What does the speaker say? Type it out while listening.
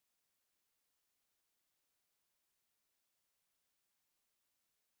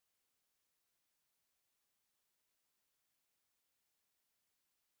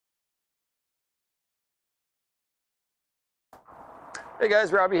Hey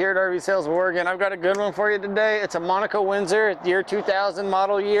guys, Robbie here at RV Sales of Oregon. I've got a good one for you today. It's a Monaco Windsor, year 2000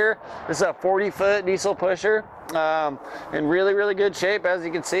 model year. This is a 40-foot diesel pusher in really, really good shape, as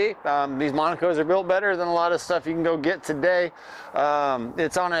you can see. These Monacos are built better than a lot of stuff you can go get today.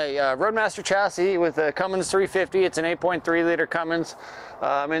 It's on a Roadmaster chassis with a Cummins 350. It's an 8.3 liter Cummins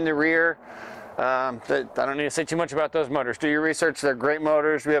in the rear. I don't need to say too much about those motors. Do your research, they're great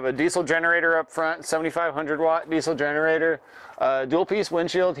motors. We have a diesel generator up front, 7,500 watt diesel generator, dual piece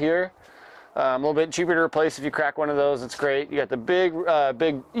windshield here. A little bit cheaper to replace if you crack one of those, it's great. You got the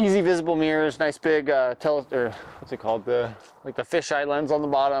big easy visible mirrors, nice big what's it called, like the fisheye lens on the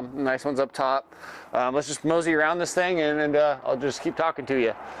bottom, nice ones up top. Let's just mosey around this thing and I'll just keep talking to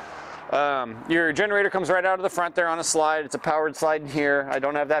you. Your generator comes right out of the front there on a slide. It's a powered slide in here. I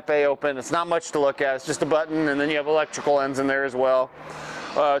don't have that bay open. It's not much to look at. It's just a button, and then you have electrical ends in there as well.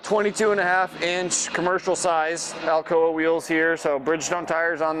 22.5-inch commercial size Alcoa wheels here, so Bridgestone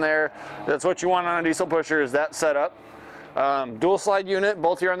tires on there. That's what you want on a diesel pusher, is that setup. Dual slide unit,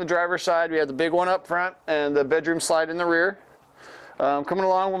 both here on the driver's side. We have the big one up front and the bedroom slide in the rear. Coming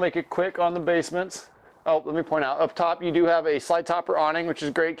along, we'll make it quick on the basements. Oh, let me point out, up top you do have a slide topper awning, which is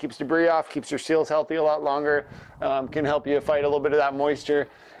great, keeps debris off, keeps your seals healthy a lot longer, can help you fight a little bit of that moisture.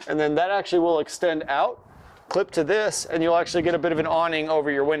 And then that actually will extend out, clip to this, and you'll actually get a bit of an awning over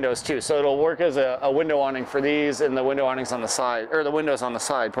your windows too. So it'll work as a window awning for these, and the window awnings on the side, or the windows on the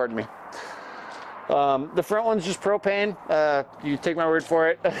side, pardon me. The front one's just propane. You take my word for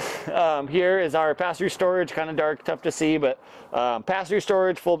it. Here is our pass-through storage, kind of dark, tough to see, but pass-through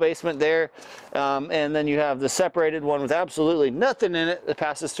storage, full basement there. And then you have the separated one with absolutely nothing in it that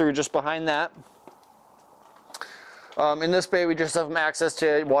passes through just behind that. In this bay, we just have access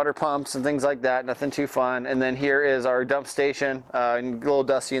to water pumps and things like that, nothing too fun. And then here is our dump station. A little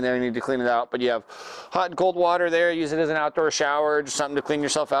dusty in there, you need to clean it out. But you have hot and cold water there, use it as an outdoor shower, just something to clean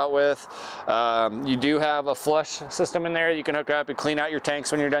yourself out with. You do have a flush system in there you can hook up and clean out your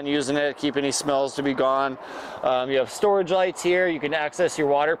tanks when you're done using it, keep any smells to be gone. You have storage lights here, you can access your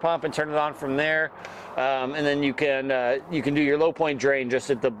water pump and turn it on from there. And then you can do your low point drain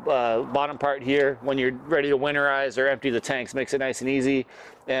just at the bottom part here when you're ready to winterize or empty the tanks. Makes it nice and easy.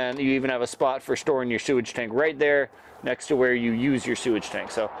 And you even have a spot for storing your sewage tank right there next to where you use your sewage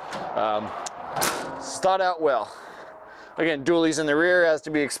tank. So it's thought out well. Again, dualies in the rear as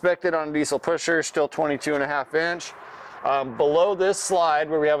to be expected on a diesel pusher, still 22.5-inch. Below this slide,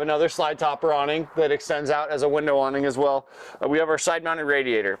 where we have another slide topper awning that extends out as a window awning as well, we have our side mounted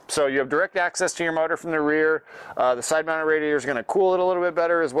radiator. So you have direct access to your motor from the rear. The side mounted radiator is going to cool it a little bit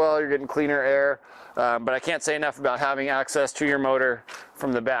better as well. You're getting cleaner air. But I can't say enough about having access to your motor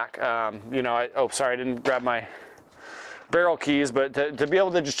from the back. You know, oh, sorry, I didn't grab my barrel keys, but to be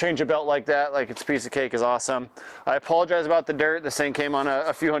able to just change a belt like that, like it's a piece of cake, is awesome. I apologize about the dirt. This thing came on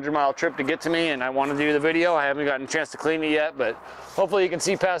a few 100-mile trip to get to me, and I wanted to do the video. I haven't gotten a chance to clean it yet, but hopefully you can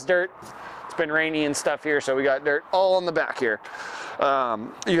see past dirt. It's been rainy and stuff here, so we got dirt all on the back here.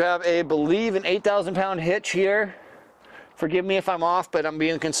 You have, I believe, an 8,000-pound hitch here. Forgive me if I'm off, but I'm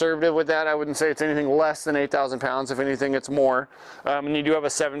being conservative with that. I wouldn't say it's anything less than 8,000 pounds. If anything, it's more. And you do have a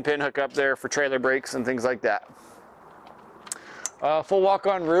 7-pin hookup there for trailer brakes and things like that. Full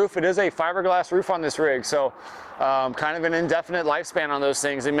walk-on roof. It is a fiberglass roof on this rig, so kind of an indefinite lifespan on those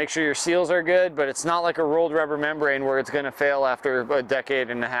things. And make sure your seals are good, but it's not like a rolled rubber membrane where it's going to fail after a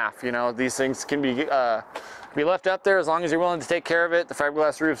decade and a half. You know, these things can be left up there as long as you're willing to take care of it. The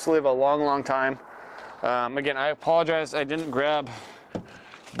fiberglass roofs live a long, long time. Again, I apologize. I didn't grab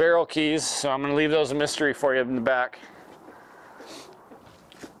barrel keys, so I'm going to leave those a mystery for you in the back.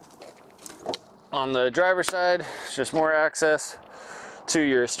 On the driver's side, it's just more access to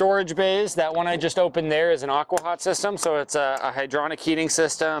your storage bays. That one I just opened there is an aqua-hot system, so it's a hydronic heating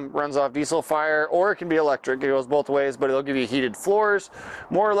system, runs off diesel fire, or it can be electric. It goes both ways, but it'll give you heated floors,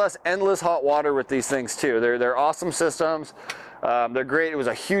 more or less endless hot water with these things too. They're awesome systems. They're great. It was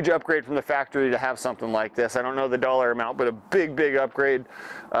a huge upgrade from the factory to have something like this. I don't know the dollar amount, but a big, big upgrade,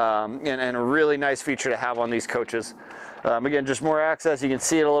 and a really nice feature to have on these coaches. Again, just more access. You can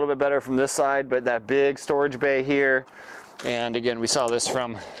see it a little bit better from this side, but that big storage bay here. And again, we saw this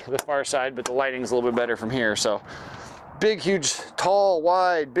from the far side, but the lighting's a little bit better from here. So big, huge, tall,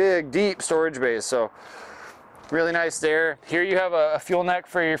 wide, big, deep storage bays. So really nice there. Here you have a fuel neck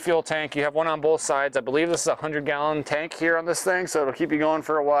for your fuel tank. You have one on both sides. I believe this is a 100-gallon tank here on this thing, so it'll keep you going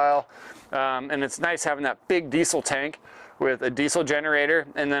for a while. And it's nice having that big diesel tank with a diesel generator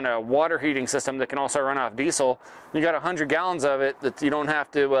and then a water heating system that can also run off diesel. You got 100 gallons of it that you don't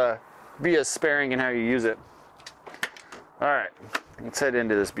have to be as sparing in how you use it. All right, let's head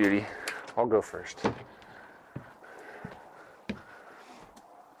into this beauty. I'll go first.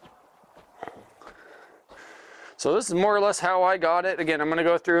 So this is more or less how I got it. Again, I'm going to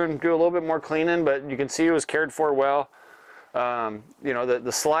go through and do a little bit more cleaning, but you can see it was cared for well. You know,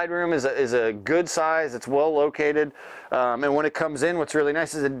 the slide room is a good size. It's well located. And when it comes in, what's really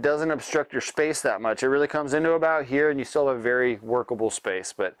nice is it doesn't obstruct your space that much. It really comes into about here, and you still have a very workable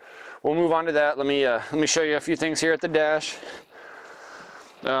space. But we'll move on to that. Let me show you a few things here at the dash.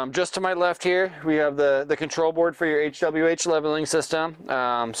 Just to my left here, we have the control board for your HWH leveling system.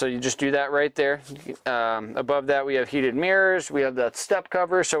 So you just do that right there. Above that, we have heated mirrors. We have that step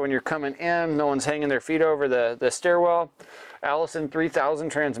cover, so when you're coming in, no one's hanging their feet over the stairwell. Allison 3000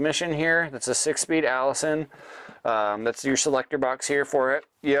 transmission here. That's a 6-speed Allison. That's your selector box here for it.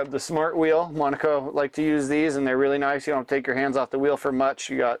 You have the smart wheel. Monaco like to use these, and they're really nice. You don't take your hands off the wheel for much.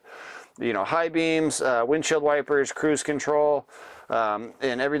 You got, you know, high beams, windshield wipers, cruise control.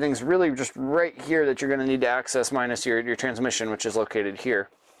 And everything's really just right here that you're going to need to access, minus your transmission, which is located here.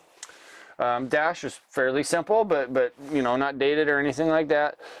 Dash is fairly simple, but you know, not dated or anything like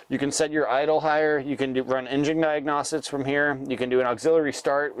that. You can set your idle higher. You can run engine diagnostics from here. You can do an auxiliary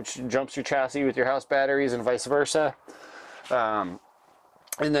start, which jumps your chassis with your house batteries, and vice versa.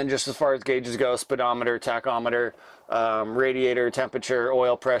 And then just as far as gauges go, speedometer, tachometer, radiator temperature,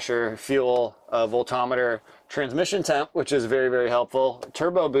 oil pressure, fuel, voltometer, transmission temp, which is very, very helpful,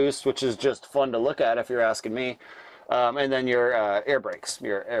 turbo boost, which is just fun to look at if you're asking me, and then your air brakes,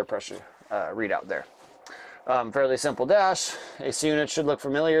 your air pressure readout there. Fairly simple dash. AC units should look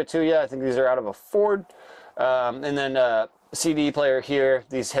familiar to you. I think these are out of a Ford. And then CD player here.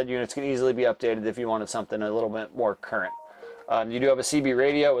 These head units can easily be updated if you wanted something a little bit more current. You do have a CB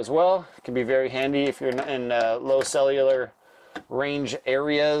radio as well. It can be very handy if you're in low cellular range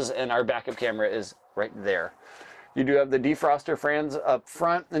areas, and our backup camera is right there. You do have the defroster fans up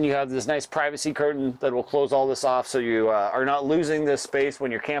front, and you have this nice privacy curtain that will close all this off, so you are not losing this space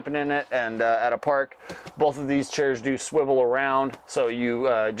when you're camping in it and at a park. Both of these chairs do swivel around, so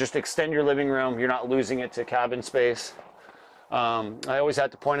you just extend your living room. You're not losing it to cabin space. I always have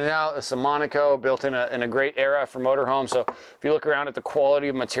to point it out, it's a Monaco, built in a great era for motorhomes. So if you look around at the quality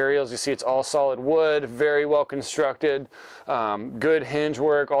of materials, you see it's all solid wood, very well constructed, good hinge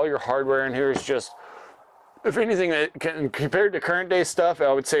work. All your hardware in here is just, if anything, compared to current day stuff,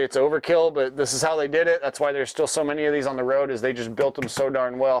 I would say it's overkill, but this is how they did it. That's why there's still so many of these on the road, is they just built them so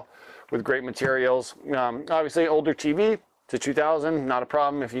darn well with great materials. Obviously older TV, to 2000, not a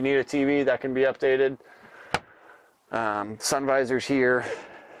problem. If you need a TV, that can be updated. Sun visors here.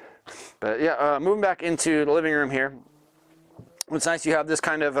 But yeah, moving back into the living room here. What's nice, you have this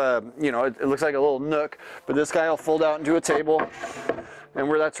kind of, you know, it looks like a little nook, but this guy will fold out into a table. And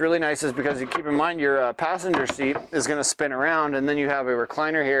where that's really nice is because you keep in mind your passenger seat is going to spin around, and then you have a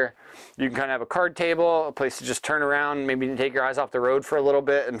recliner here. You can kind of have a card table, a place to just turn around, maybe take your eyes off the road for a little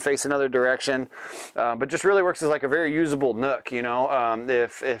bit and face another direction. But just really works as like a very usable nook, you know.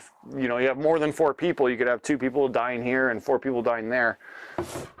 If you know, you have more than 4 people, you could have 2 people dine here and 4 people dine there.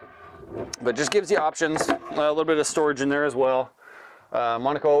 But just gives you options, a little bit of storage in there as well.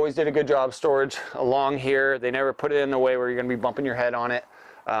 Monaco always did a good job storage along here. They never put it in a way where you're going to be bumping your head on it.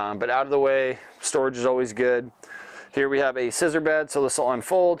 But out of the way, storage is always good. Here we have a scissor bed, so this will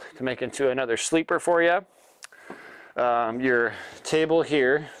unfold to make into another sleeper for you. Your table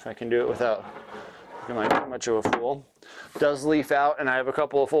here, if I can do it without looking like too much of a fool, does leaf out, and I have a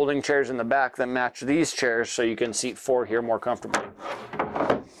couple of folding chairs in the back that match these chairs, so you can seat 4 here more comfortably.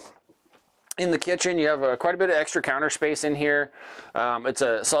 In the kitchen, you have quite a bit of extra counter space in here. It's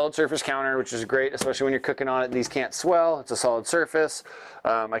a solid surface counter, which is great, especially when you're cooking on it. These can't swell. It's a solid surface.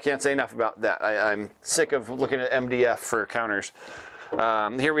 I can't say enough about that. I'm sick of looking at MDF for counters.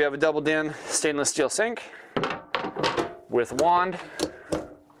 Here we have a double din stainless steel sink with wand.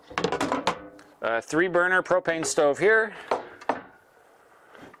 3-burner propane stove here.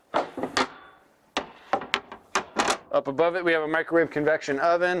 Up above it, we have a microwave convection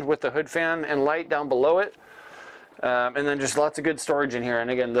oven with the hood fan and light down below it. And then just lots of good storage in here.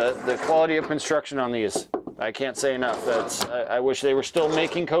 And again, the quality of construction on these, I can't say enough. I wish they were still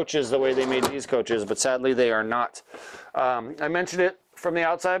making coaches the way they made these coaches, but sadly they are not. I mentioned it from the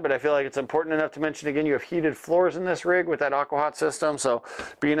outside, but I feel like it's important enough to mention again. You have heated floors in this rig with that AquaHot system, so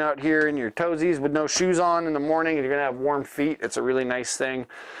being out here in your toesies with no shoes on in the morning, you're gonna have warm feet. It's a really nice thing.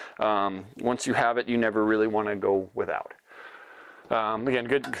 Once you have it, you never really want to go without. Again,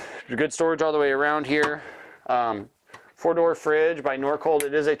 good storage all the way around here. 4-door fridge by Norcold.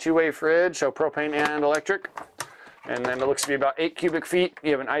 It is a 2-way fridge, so propane and electric. And then it looks to be about 8 cubic feet. You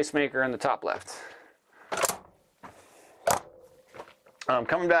have an ice maker in the top left.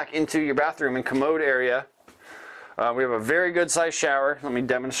 Coming back into your bathroom and commode area, we have a very good sized shower. Let me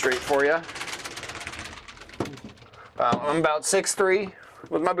demonstrate for you. I'm about 6'3"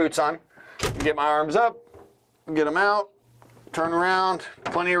 with my boots on. Get my arms up, get them out, turn around,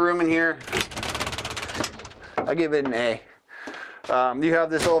 plenty of room in here. I give it an A. You have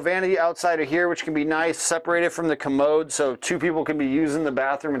this little vanity outside of here, which can be nice, separated from the commode, so two people can be using the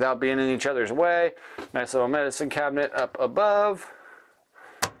bathroom without being in each other's way. Nice little medicine cabinet up above.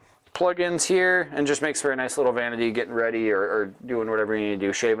 Plug-ins here, and just makes for a nice little vanity getting ready or doing whatever you need to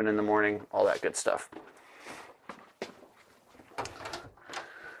do, shaving in the morning, all that good stuff.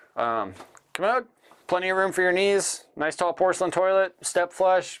 Commode, plenty of room for your knees, nice tall porcelain toilet, step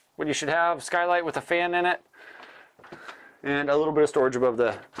flush, what you should have, skylight with a fan in it, and a little bit of storage above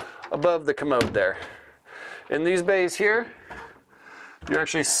the commode there. In these bays here, you're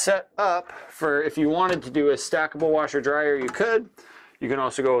actually set up for, if you wanted to do a stackable washer dryer, you could. You can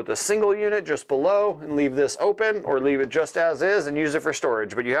also go with a single unit just below and leave this open, or leave it just as is and use it for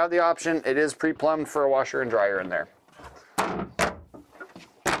storage. But you have the option, it is pre-plumbed for a washer and dryer in there.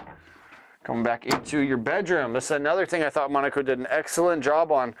 Coming back into your bedroom. This is another thing I thought Monaco did an excellent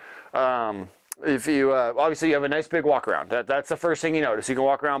job on. If you obviously you have a nice big walk around. That's the first thing you notice. You can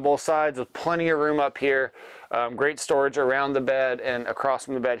walk around both sides with plenty of room up here. Great storage around the bed and across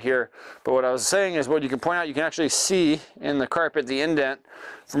from the bed here. But what I was saying is, what you can point out, you can actually see in the carpet the indent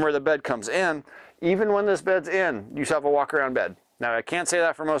from where the bed comes in. Even when this bed's in, you have a walk around bed. Now I can't say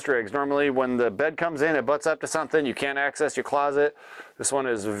that for most rigs. Normally when the bed comes in, it butts up to something, you can't access your closet. This one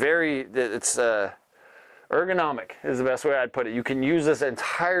is it's ergonomic is the best way I'd put it. You can use this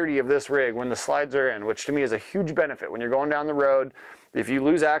entirety of this rig when the slides are in, which to me is a huge benefit. When you're going down the road, if you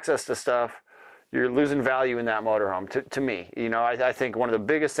lose access to stuff, you're losing value in that motorhome, to me. You know, I think one of the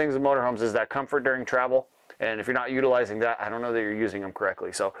biggest things in motorhomes is that comfort during travel. And if you're not utilizing that, I don't know that you're using them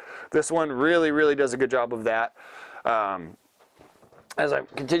correctly. So this one really, really does a good job of that. As I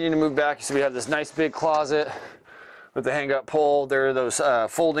continue to move back, you see we have this nice big closet with the hang-up pole. There are those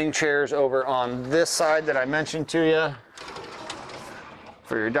folding chairs over on this side that I mentioned to you.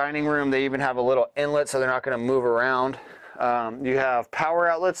 For your dining room, they even have a little inlet so they're not going to move around. You have power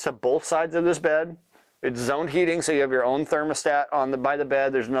outlets to both sides of this bed. It's zoned heating, so you have your own thermostat by the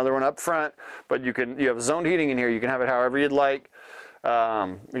bed. There's another one up front, but you have zoned heating in here. You can have it however you'd like.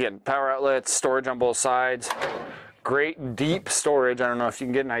 Again, power outlets, storage on both sides. Great deep storage. I don't know if you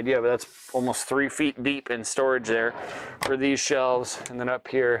can get an idea, but that's almost 3 feet deep in storage there for these shelves. And then up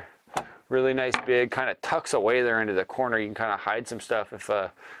here, really nice big, kind of tucks away there into the corner. You can kind of hide some stuff if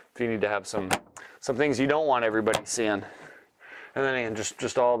you need to have some things you don't want everybody seeing. And then again,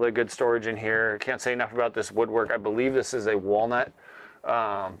 just all the good storage in here. Can't say enough about this woodwork. I believe this is a walnut,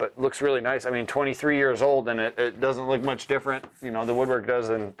 but looks really nice. I mean, 23 years old, and it doesn't look much different, you know, the woodwork does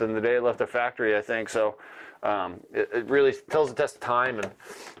than the day it left the factory, I think. So it really tells the test of time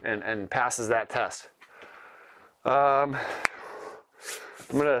and passes that test. I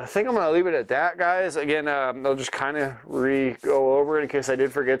think I'm gonna leave it at that, guys. Again, I'll just kind of go over it in case I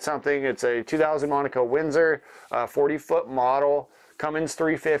did forget something. It's a 2000 Monaco Windsor, 40-foot model, Cummins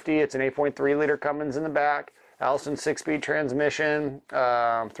 350. It's an 8.3 liter Cummins in the back. Allison 6-speed transmission,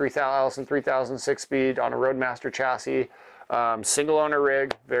 Allison 3000 6-speed on a Roadmaster chassis. Single owner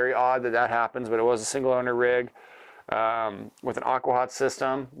rig. Very odd that happens, but it was a single owner rig. With an aqua-hot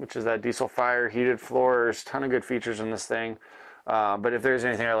system, which is that diesel fire, heated floors, ton of good features in this thing. But if there's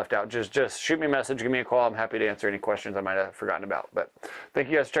anything I left out, just shoot me a message, give me a call. I'm happy to answer any questions I might have forgotten about. But thank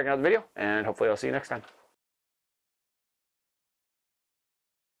you guys for checking out the video, and hopefully I'll see you next time.